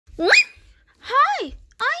Hi,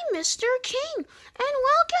 I'm Mr. King, and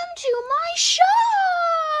welcome to my show!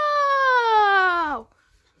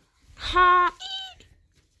 Hi,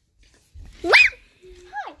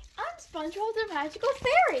 I'm SpongeBob the Magical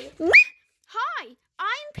Fairy. Hi,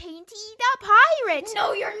 I'm Painty the Pirate.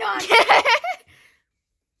 No, you're not.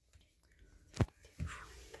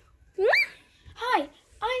 Hi,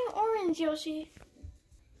 I'm Orange Yoshi.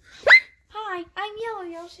 Hi, I'm Yellow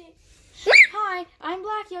Yoshi. Hi, I'm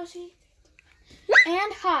Black Yoshi.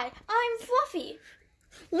 And hi, I'm Fluffy.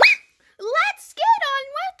 Let's get on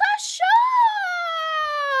with the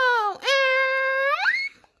show!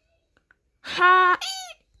 Hi.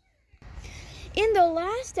 In the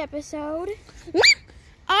last episode,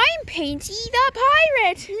 I'm Painty the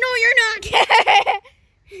Pirate. no, you're not.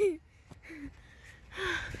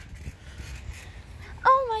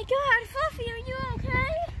 Oh my God, Fluffy, are you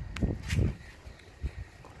okay?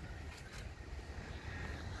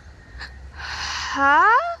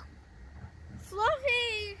 Huh?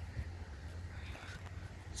 Fluffy!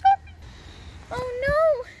 Sorry. Oh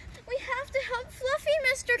no! We have to help Fluffy,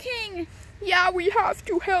 Mr. King! Yeah, we have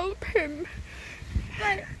to help him.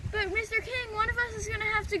 But Mr. King, one of us is gonna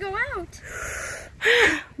have to go out.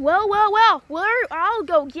 Well, I'll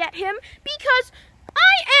go get him because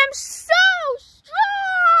I am so strong!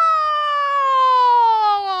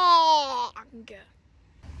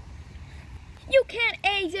 You can't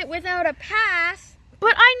exit without a pass.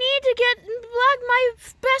 But I need to get my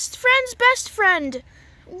best friend's best friend.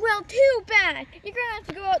 Well, too bad. You're gonna have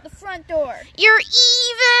to go out the front door. You're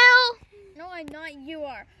evil! No, I'm not. You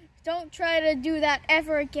are. Don't try to do that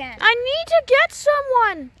ever again. I need to get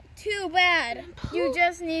someone. Too bad. You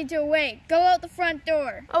just need to wait. Go out the front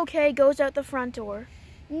door. Okay, goes out the front door.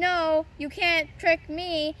 No, you can't trick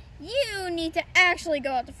me. You need to actually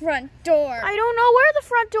go out the front door. I don't know where the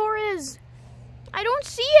front door is. I don't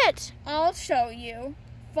see it. I'll show you.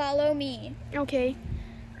 Follow me. Okay.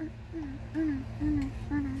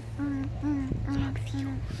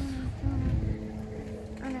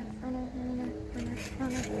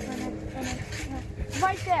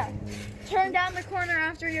 Right there. Turn down the corner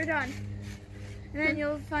after you're done. And then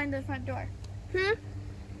you'll find the front door. You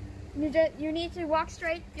need to walk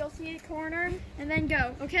straight. You'll see a corner and then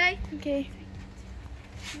go, okay? Okay.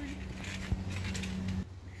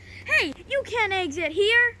 Hey, you can't exit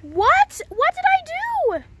here. What? What did I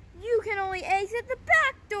do? You can only exit the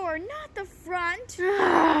back door, not the front.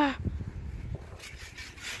 Hey,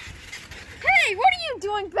 what are you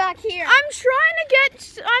doing back here? I'm trying to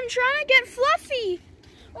get Fluffy.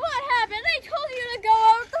 What happened? They told you to go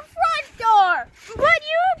out the front door. But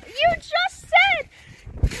you just said.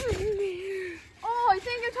 Oh, I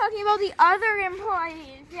think you're talking about the other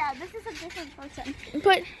employees. Yeah, this is a different person.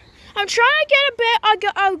 But I'm trying to get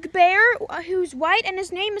a bear who's white and his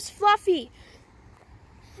name is Fluffy.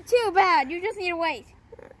 Too bad. You just need to wait.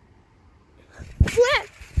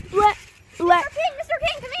 Mr. King,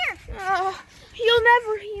 come here. He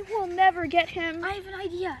will never get him. I have an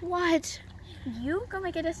idea. What? You go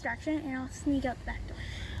make a distraction and I'll sneak out the back door.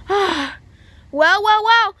 Well.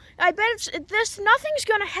 I bet nothing's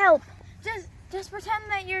gonna help. Just pretend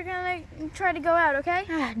that you're gonna try to go out, okay?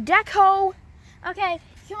 Deco. Okay,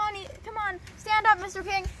 come on. Stand up, Mr.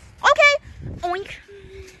 King. Okay. Oink.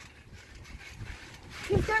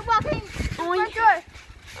 You start walking. Oink. Door.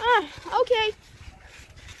 Okay.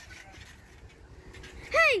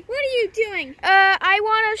 Hey, what are you doing? I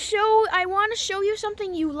wanna show you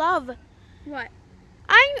something you love. What?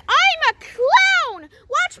 I'm a clown!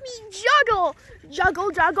 Watch me juggle! Juggle.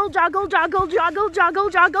 Hey, what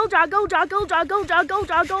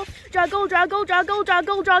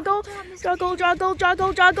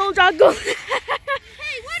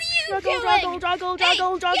are you doing? Juggle. Hey, get back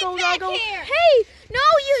here. Hey, no,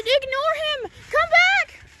 you ignore him. Come back.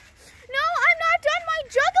 No, I'm not done my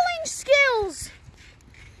juggling skills.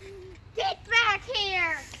 Get back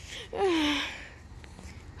here.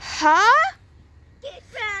 Huh? Get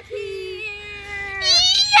back here.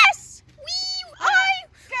 Yes!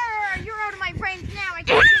 Grr, you're out of my brains now. I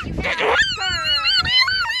can't get you now. Grr.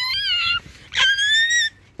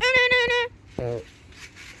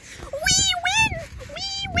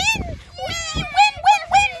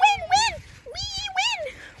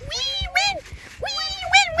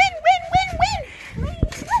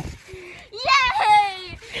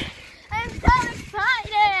 Yay! I'm so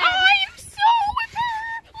excited. I'm so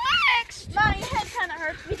perplexed. My head kind of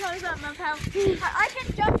hurts because of how I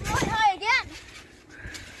can jump really high again.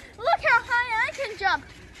 Look how high I can jump.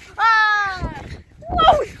 Whoa! I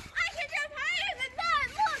can jump higher than that.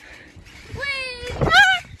 Look. Whee!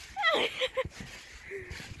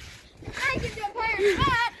 I can jump higher than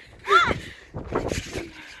that.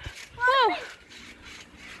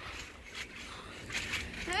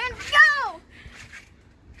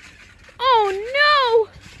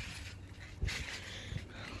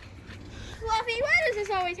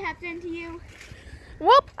 into you.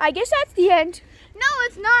 Well, I guess that's the end. No,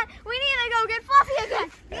 it's not. We need to go get Fluffy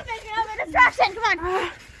again. You're making up a distraction. Come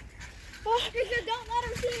on. Because don't let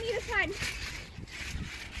him see me this time.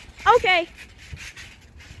 Okay.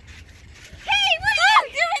 Hey, what are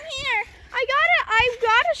you doing here? I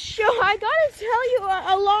gotta tell you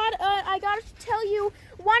I gotta tell you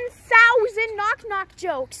 1,000 knock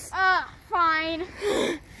jokes. Fine.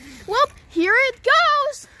 Well, here it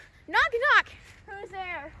goes. Knock knock. Who's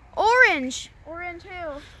there? Orange. Orange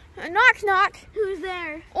who? Knock. Who's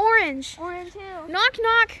there? Orange. Orange who? Knock.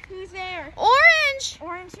 Who's there? Orange.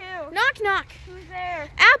 Orange who? Knock. Who's there?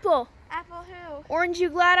 Apple. Apple who? Orange, you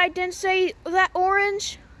glad I didn't say that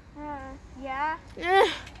orange? Yeah.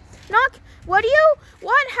 Knock. What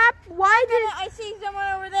happened? Why did I see someone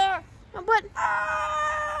over there. But wait,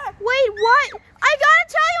 what? I gotta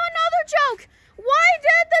tell you another joke. Why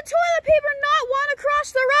did the toilet paper not want to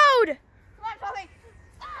cross the road? Come on, Fluffy.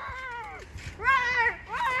 Roar!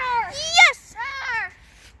 Yes.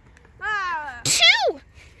 Two.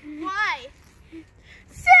 Why?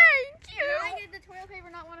 Thank you. Why did the toilet paper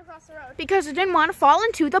not want to cross the road? Because it didn't want to fall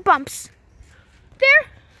into the bumps. There.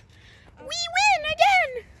 We win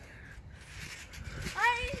again.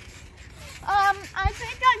 I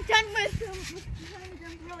think I'm done with trying to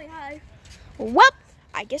jump really high. Well,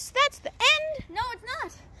 I guess that's the end. No, it's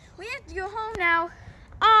not. We have to go home now.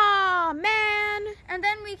 Aw, man. And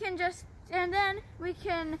then we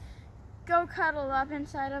can go cuddle up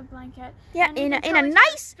inside a blanket. Yeah, and in we a can tell each other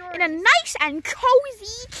nice stories. and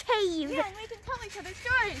cozy cave. Yeah, and we can tell each other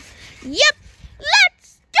stories. Yep.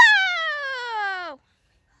 Let's go.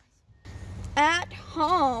 At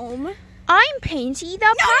home. I'm Painty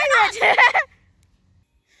the Pirate.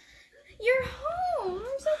 You're home.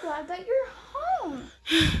 I'm so glad that you're home.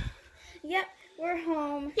 Yep, we're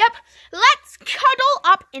home. Yep. Let's cuddle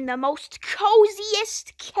up in the most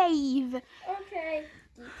coziest cave. Okay.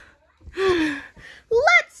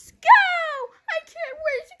 Let's go. I can't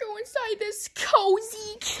wait to go inside this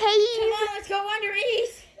cozy cave. Come on, let's go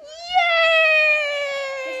underneath.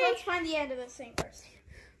 Yay! Let's find the end of this thing first.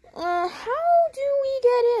 How do we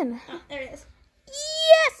get in? Oh, there it is.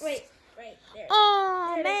 Yes! Wait, there.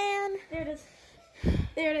 Oh, There it is. man.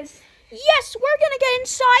 There it is. Yes, we're gonna get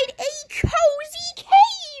inside a cozy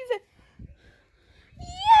cave.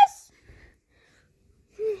 Yes!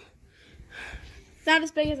 It's not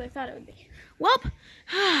as big as I thought it would be. Well,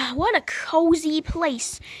 what a cozy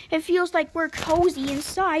place. It feels like we're cozy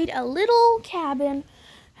inside a little cabin.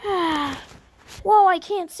 Whoa, I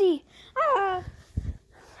can't see.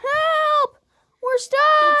 Help! We're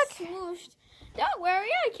stuck! It's swooshed. Don't worry,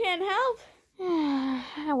 I can't help.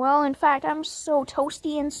 Well, in fact, I'm so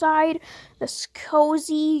toasty inside this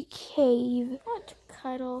cozy cave. What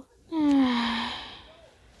cuddle?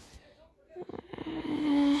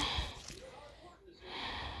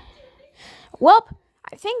 Well,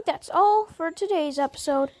 I think that's all for today's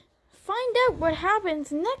episode. Find out what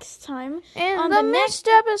happens next time In on the next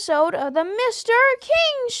episode of the Mr.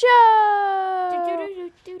 King Show.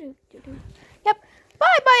 Yep.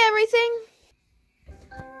 Bye, everything.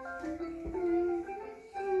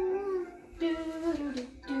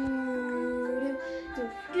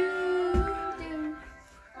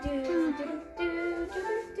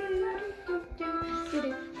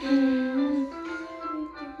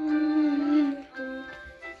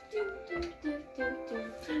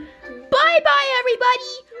 Bye,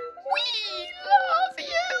 everybody. We love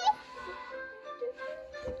you.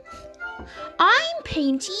 I'm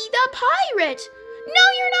Painty the Pirate.